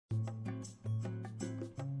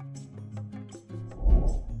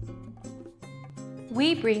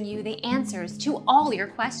we bring you the answers to all your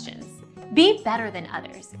questions. Be better than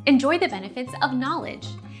others. Enjoy the benefits of knowledge.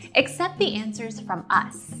 Accept the answers from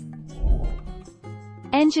us.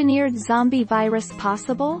 Engineered zombie virus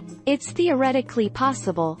possible? It's theoretically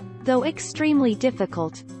possible, though extremely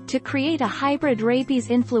difficult, to create a hybrid rabies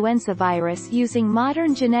influenza virus using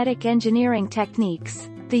modern genetic engineering techniques,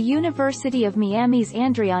 the University of Miami's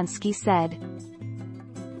Andriansky said.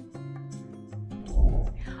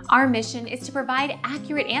 Our mission is to provide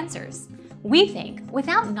accurate answers. We think,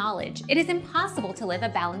 without knowledge, it is impossible to live a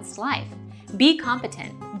balanced life. Be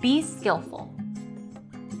competent, be skillful.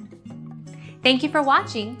 Thank you for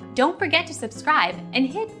watching. Don't forget to subscribe and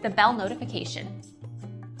hit the bell notification.